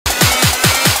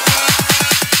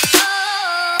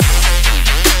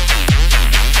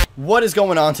What is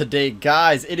going on today,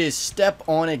 guys? It is Step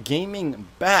On It Gaming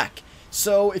back.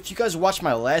 So if you guys watched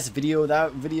my last video,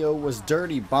 that video was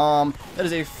Dirty Bomb. That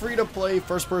is a free-to-play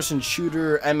first-person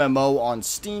shooter MMO on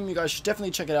Steam. You guys should definitely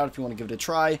check it out if you want to give it a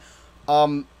try.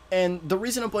 And the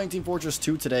reason I'm playing Team Fortress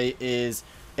 2 today is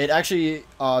it actually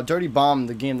Dirty Bomb,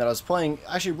 the game that I was playing,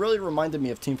 actually really reminded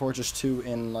me of Team Fortress 2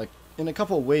 in a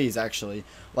couple of ways, actually.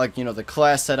 Like, you know, the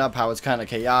class setup, how it's kind of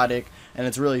chaotic, and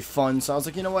it's really fun. So I was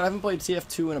like, you know what, I haven't played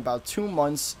TF2 in about 2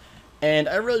 months, and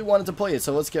I really wanted to play it,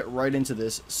 so let's get right into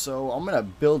this. So I'm going to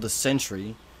build a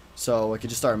sentry, so I could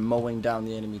just start mowing down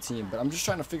the enemy team. But I'm just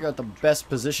trying to figure out the best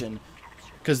position,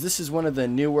 because this is one of the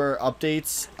newer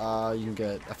updates. You can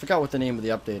get, I forgot what the name of the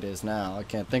update is now. I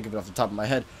can't think of it off the top of my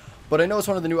head. But I know it's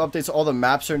one of the new updates. All the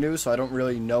maps are new, so I don't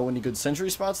really know any good sentry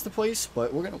spots to place.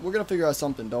 But we're gonna figure out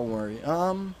something. Don't worry.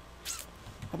 How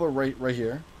about right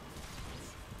here?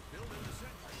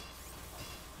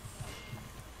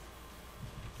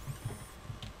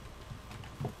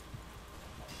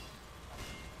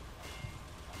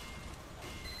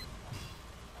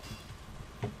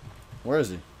 Where is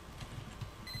he?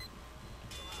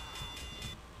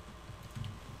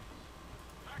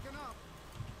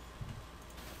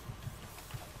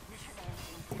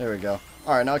 There we go.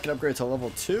 Alright, now I can upgrade to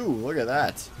level 2. Look at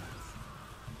that.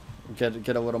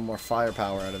 Get a little more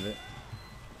firepower out of it.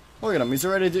 Look at him. He's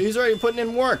already putting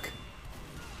in work.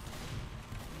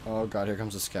 Oh god, here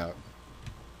comes a scout.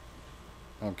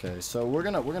 Okay, so we're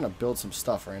gonna build some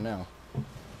stuff right now.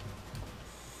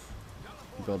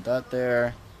 Build that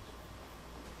there.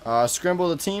 Scramble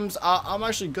the teams. I'm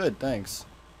actually good, thanks.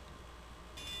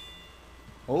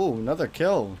 Oh, another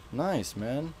kill. Nice,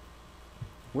 man.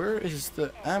 Where is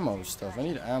the ammo stuff? I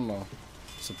need ammo.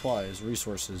 Supplies,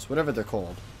 resources, whatever they're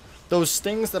called. Those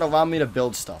things that allow me to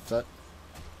build stuff.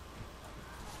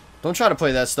 Don't try to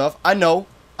play that stuff. I know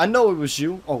it was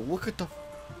you. Oh, look at the...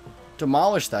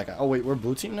 Demolish that guy. Oh, wait, we're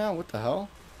blue team now? What the hell?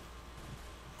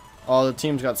 Oh, the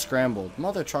teams got scrambled.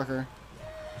 Mother trucker.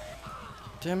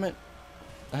 Damn it.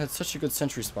 I had such a good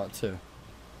sentry spot, too.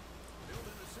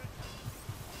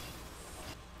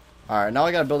 Alright, now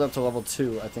I gotta build up to level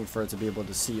 2, I think, for it to be able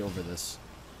to see over this.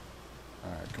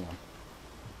 Alright, come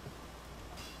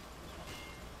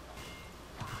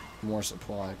on. More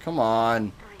supply. Come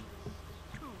on.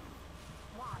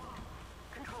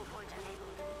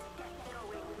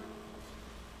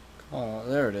 Oh,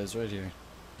 there it is, right here.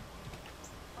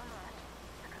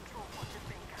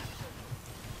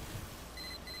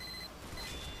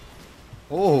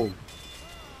 Oh,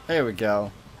 there we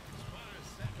go.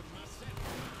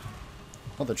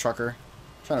 Mother trucker.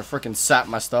 Trying to frickin' sap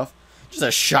my stuff. Just a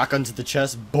shotgun to the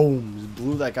chest. Boom. Just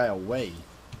blew that guy away.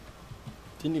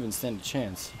 Didn't even stand a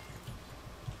chance.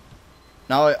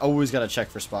 Now I always gotta check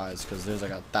for spies, because there's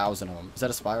like 1,000 of them. Is that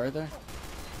a spy right there?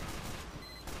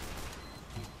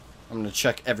 I'm gonna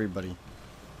check everybody.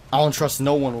 I don't trust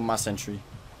no one with my sentry.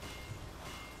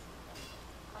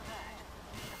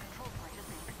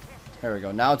 There we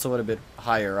go. Now it's a little bit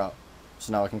higher up.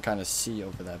 So now I can kind of see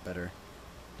over that better.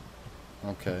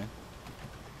 Okay.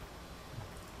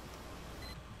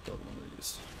 Build one of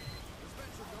these.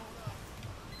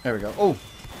 There we go. Oh!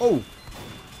 Oh!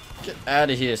 Get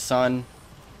out of here, son.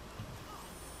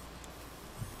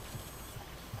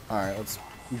 Alright, let's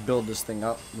build this thing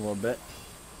up a little bit.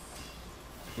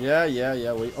 Yeah,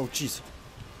 wait. Oh, jeez.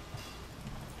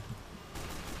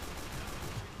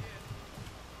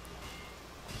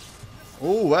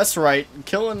 Oh, that's right.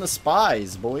 Killing the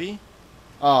spies, boy.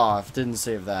 Oh, I didn't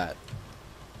save that.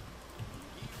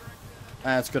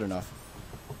 That's good enough.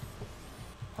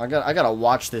 I gotta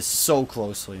watch this so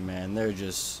closely, man. They're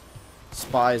just...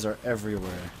 Spies are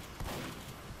everywhere.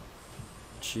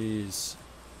 Jeez.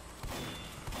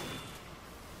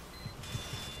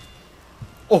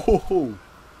 Oh!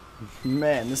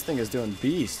 Man, this thing is doing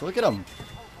beast. Look at him.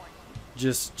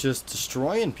 Just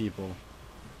destroying people.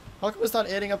 How come it's not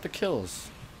adding up the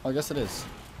kills? Oh, I guess it is.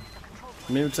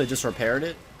 Maybe because I just repaired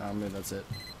it? Oh, maybe that's it.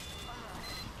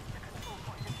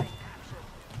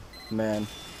 Man.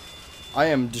 I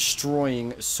am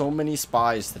destroying so many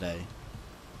spies today.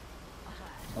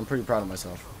 I'm pretty proud of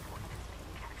myself.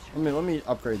 Let me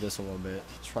upgrade this a little bit.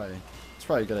 It's probably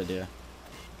a good idea.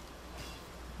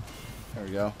 There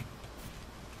we go.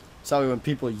 So when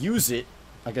people use it,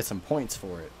 I get some points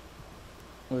for it.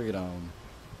 Look at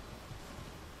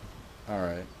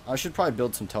Alright. I should probably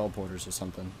build some teleporters or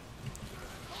something.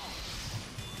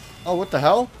 Oh, what the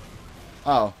hell?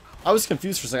 Oh. I was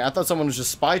confused for a second. I thought someone was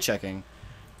just spy checking.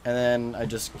 And then I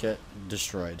just get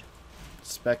destroyed.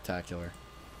 Spectacular.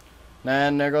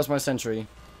 And there goes my sentry.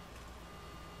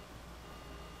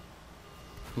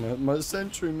 My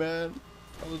sentry, man.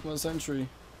 That was my sentry.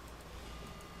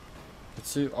 Let's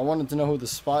see. I wanted to know who the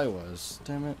spy was.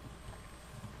 Damn it.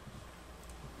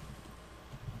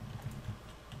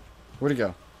 Where'd he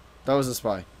go? That was the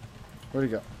spy. Where'd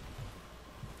he go?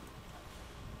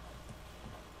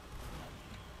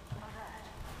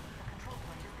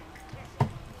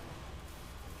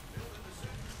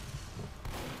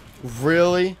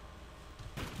 Really?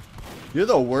 You're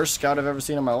the worst scout I've ever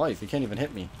seen in my life. You can't even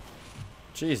hit me.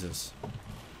 Jesus.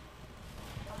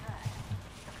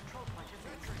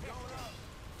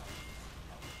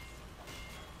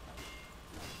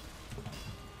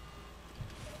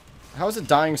 How is it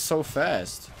dying so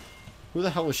fast? Who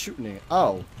the hell was shooting it?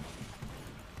 Oh.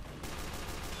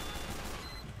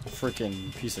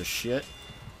 Freaking piece of shit.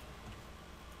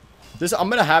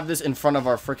 I'm gonna have this in front of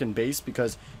our freaking base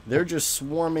because they're just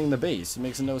swarming the base. It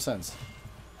makes no sense.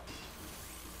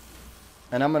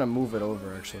 And I'm gonna move it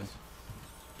over actually.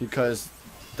 Because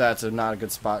that's not a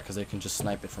good spot because they can just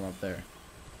snipe it from up there.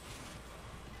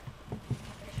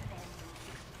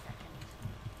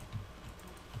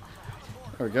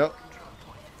 There we go.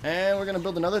 And we're gonna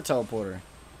build another teleporter.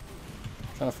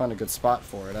 Trying to find a good spot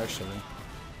for it actually.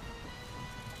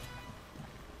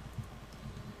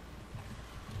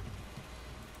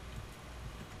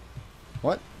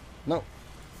 What? No.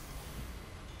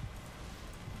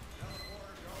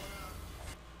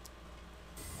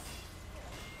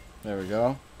 There we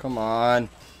go. Come on.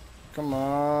 Come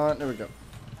on. There we go.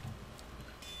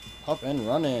 Up and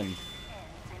running.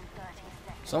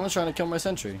 Someone's trying to kill my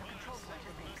sentry.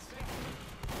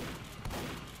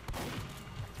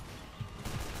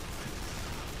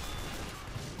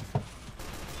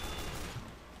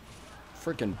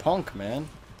 Freaking punk, man.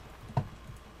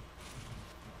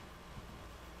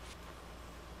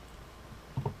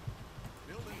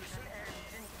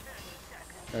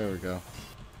 There we go.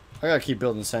 I gotta keep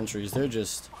building sentries. They're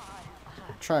just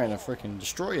trying to freaking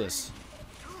destroy us.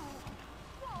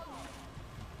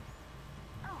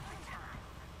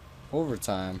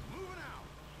 Overtime.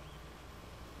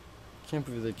 Can't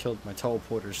believe they killed my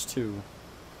teleporters too.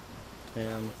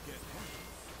 Damn.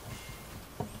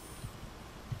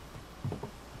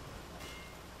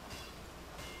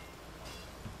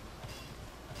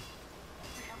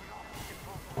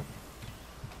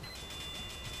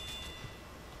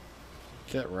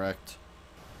 Get wrecked.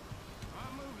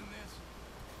 I'm moving this.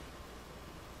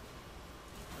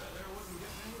 There wasn't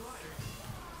getting any lighter.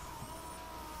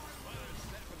 Spider's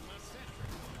snapping my sentry.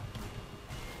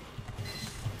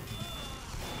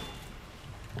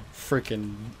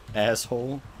 Freaking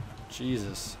asshole.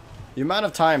 Jesus. The amount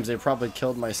of times they probably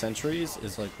killed my sentries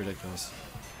is like ridiculous.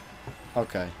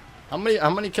 Okay. How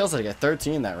many kills did I get?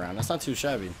 13 that round. That's not too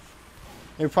shabby.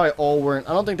 They probably all weren't.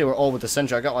 I don't think they were all with the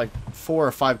sentry. I got like 4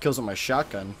 or 5 kills with my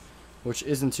shotgun, which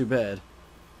isn't too bad.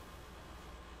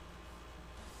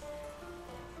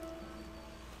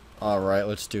 All right,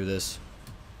 let's do this.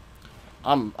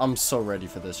 I'm so ready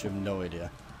for this. You have no idea.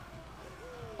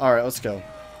 All right, let's go.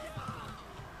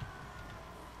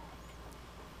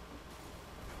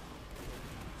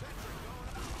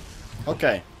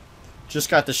 Okay. Just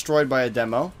got destroyed by a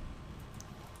demo.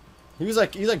 He's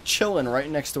like chilling right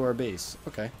next to our base.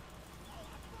 Okay.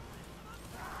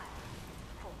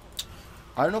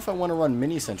 I don't know if I want to run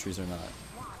mini sentries or not.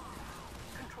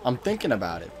 I'm thinking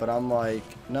about it, but I'm like,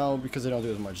 no, because they don't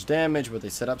do as much damage, but they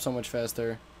set up so much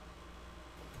faster.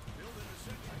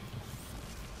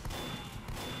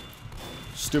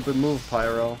 Stupid move,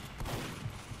 Pyro.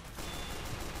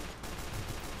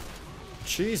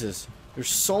 Jesus. There's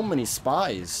so many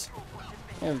spies.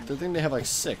 Yeah, I think they have like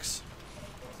 6.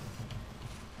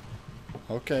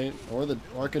 Okay, or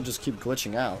I could just keep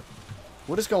glitching out.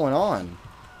 What is going on?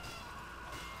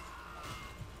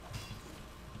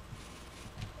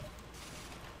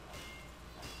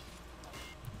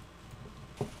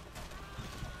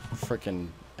 Frickin'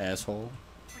 asshole.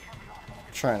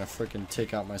 Trying to frickin'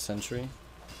 take out my sentry.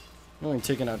 You ain't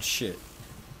taking out shit.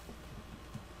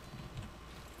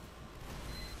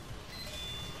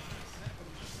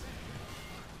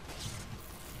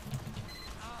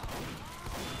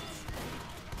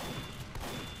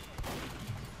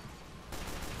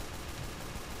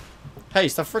 Hey,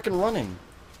 stop freaking running.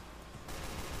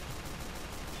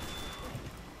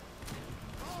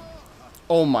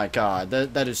 Oh my god,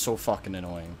 that is so fucking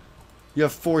annoying. You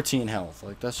have 14 health.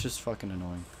 Like, that's just fucking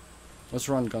annoying. Let's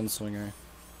run Gunslinger.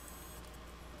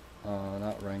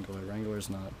 Not Wrangler. Wrangler's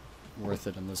not worth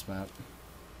it in this map.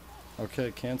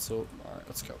 Okay, cancel. Alright,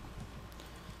 let's go.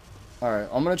 Alright,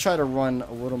 I'm gonna try to run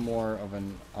a little more of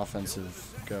an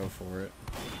offensive go for it.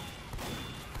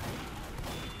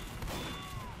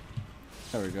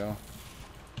 There we go.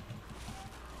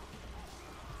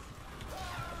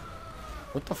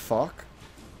 What the fuck?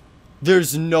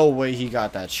 There's no way he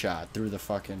got that shot through the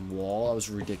fucking wall. That was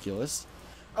ridiculous.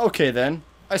 Okay then.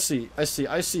 I see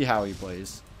how he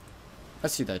plays. I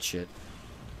see that shit.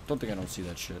 Don't think I don't see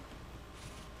that shit.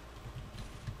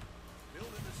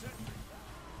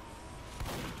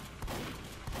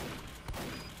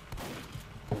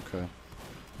 Okay.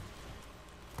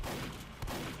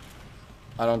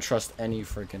 I don't trust any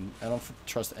freaking... I don't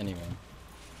trust anyone.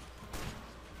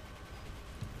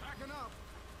 Backing up.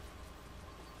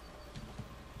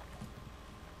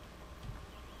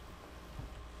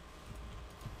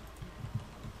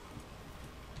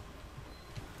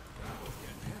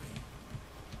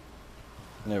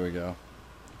 There we go.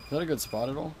 Is that a good spot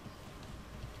at all?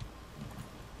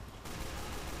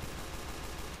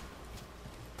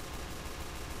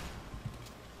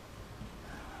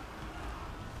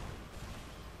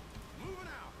 Moving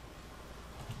out.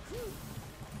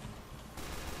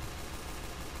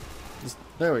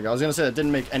 There we go. I was gonna say that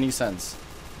didn't make any sense.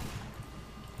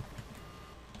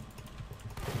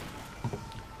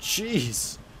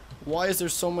 Jeez. Why is there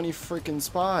so many freaking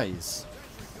spies?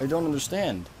 I don't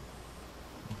understand.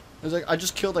 It's like I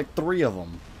just killed like 3 of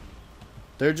them.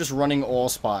 They're just running all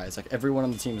spies. Like everyone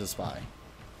on the team is a spy.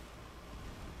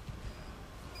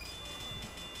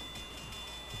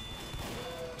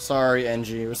 Sorry,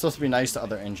 NG. We're supposed to be nice to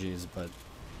other NGs, but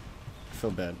I feel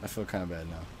bad. I feel kind of bad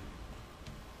now.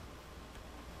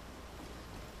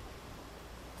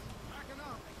 Backing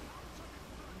up.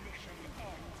 Mission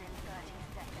ends in 30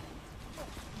 seconds.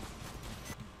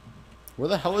 Where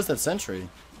the hell is that sentry?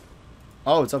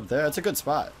 Oh, it's up there. It's a good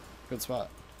spot. Good spot.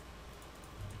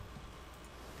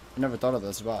 I never thought of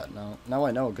that spot. Now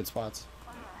I know good spots.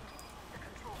 Alert. The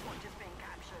control point is being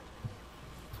captured.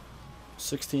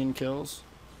 16 kills.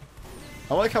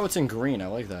 I like how it's in green. I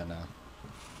like that now.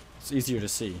 It's easier to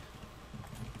see.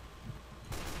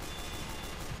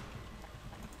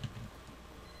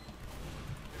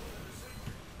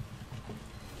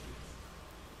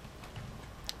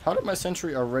 How did my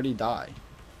sentry already die?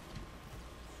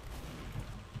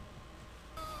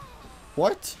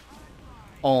 What?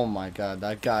 Oh my god,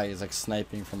 that guy is like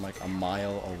sniping from like a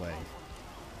mile away.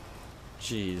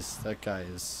 Jeez, that guy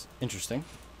is interesting.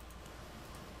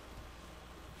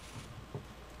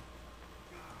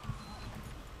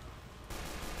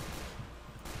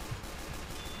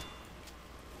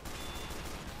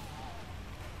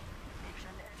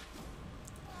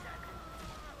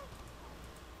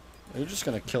 You're just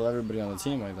gonna kill everybody on the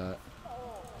team like that.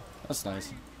 That's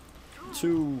nice.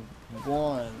 2-1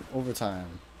 overtime.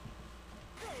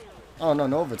 Oh no,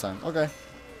 no overtime. Okay.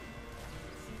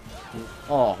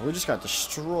 Oh, we just got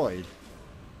destroyed.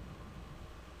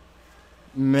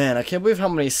 Man, I can't believe how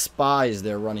many spies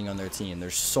they're running on their team.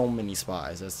 There's so many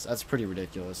spies. That's pretty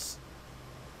ridiculous.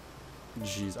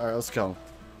 Jeez. All right, let's go.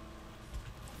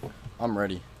 I'm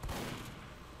ready.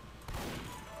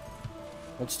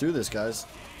 Let's do this, guys.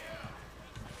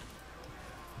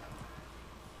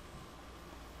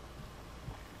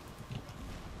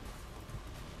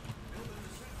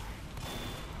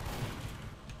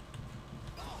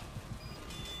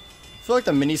 I feel like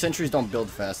the mini sentries don't build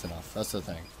fast enough. That's the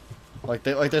thing. Like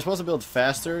they're supposed to build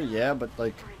faster, yeah, but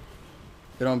like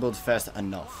they don't build fast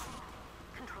enough.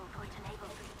 Control point enabled.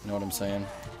 You know what I'm saying?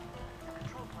 The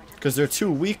control point is Because they're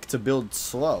too weak to build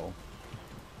slow,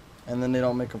 and then they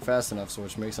don't make them fast enough, so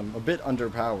which makes them a bit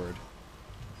underpowered.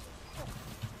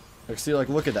 Like see, like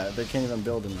look at that. They can't even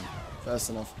build them fast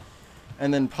enough.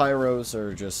 And then pyros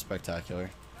are just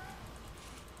spectacular.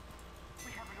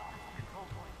 we have lost the control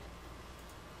point.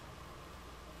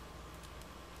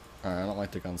 Alright, I don't like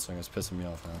the gunslinger. It's pissing me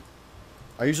off now.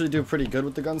 I usually do pretty good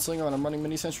with the gunslinger when I'm running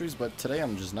mini sentries, but today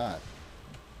I'm just not.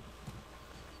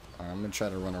 Alright, I'm gonna try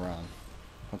to run around.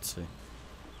 Let's see.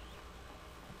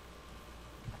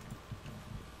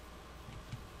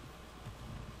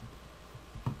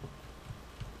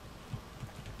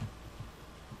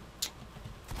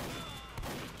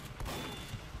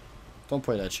 Don't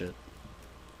play that shit.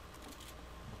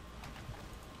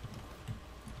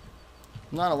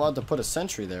 I'm not allowed to put a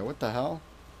sentry there. What the hell?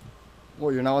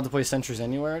 What, you're not allowed to play sentries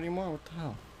anywhere anymore? What the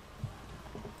hell?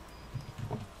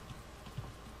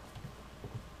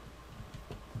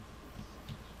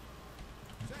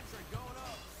 Sentry going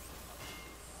up.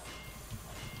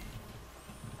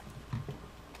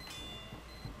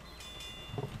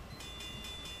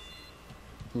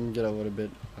 Let me get a little bit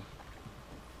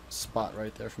spot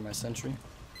right there for my sentry.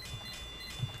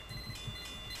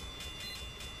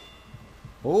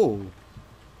 Oh.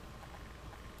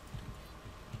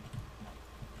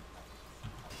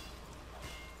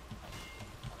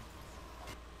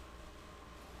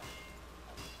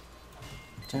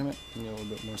 Damn it. Need a little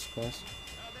bit more supplies.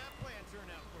 How'd that plan turn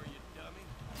out for you, dummy?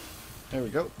 There we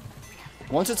go.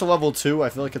 Once it's a level 2, I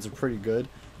feel like it's a pretty good.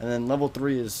 And then level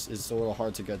 3 is a little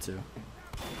hard to get to.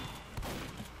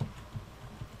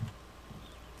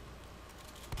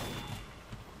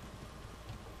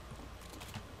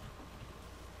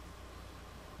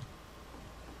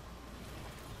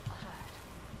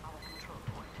 Our control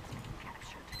point has been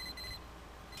captured.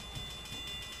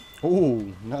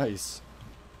 Ooh, nice.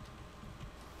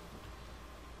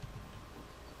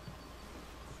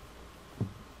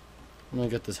 I'm gonna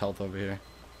get this health over here.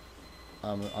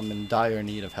 I'm in dire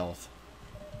need of health.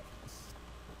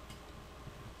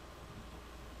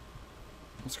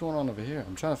 What's going on over here?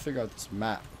 I'm trying to figure out this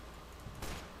map.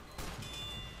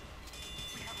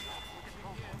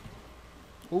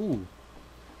 Ooh.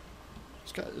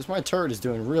 My turret is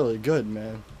doing really good,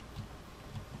 man.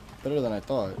 Better than I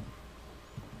thought.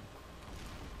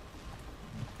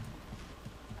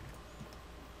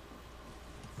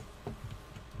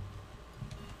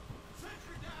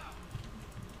 Sentry down!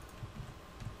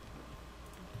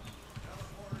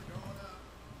 Teleporter going up.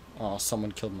 Oh,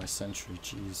 someone killed my sentry.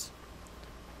 Jeez.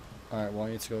 Alright, well,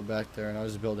 I need to go back there and I'll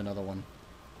just build another one.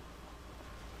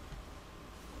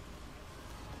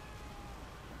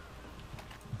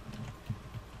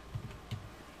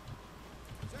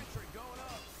 Sentry going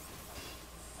up.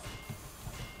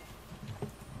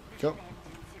 Go. Ends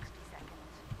in 60 seconds.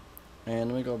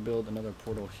 And let me go build another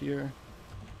portal here.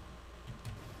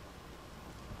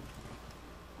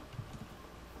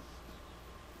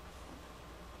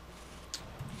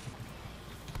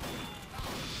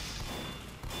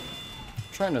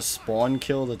 Trying to spawn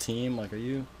kill the team, like, are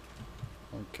you?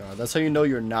 Oh god, that's how you know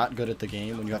you're not good at the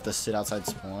game, when you have to sit outside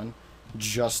spawn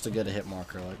just to get a hit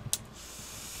marker. Like,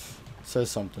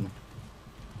 says something.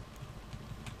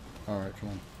 Alright, come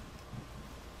on.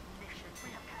 Mission. We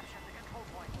have captured the control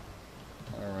point.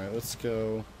 Alright, let's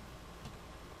go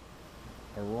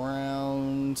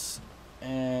around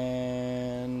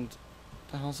and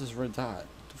the hell's this red dot?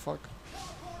 The fuck?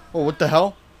 Oh, what the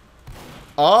hell?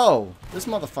 Oh, this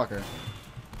motherfucker.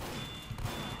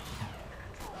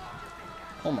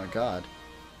 Oh my god.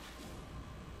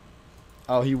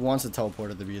 Oh, he wants the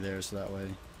teleporter to be there so that way.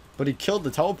 But he killed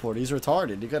the teleporter. He's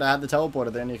retarded. He could have had the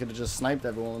teleporter there and he could have just sniped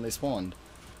everyone when they spawned.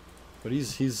 But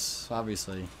he's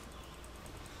obviously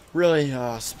really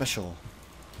special.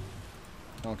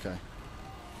 Okay.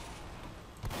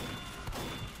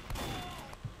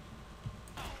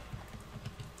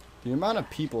 The amount of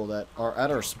people that are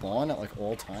at our spawn at like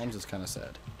all times is kind of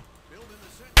sad.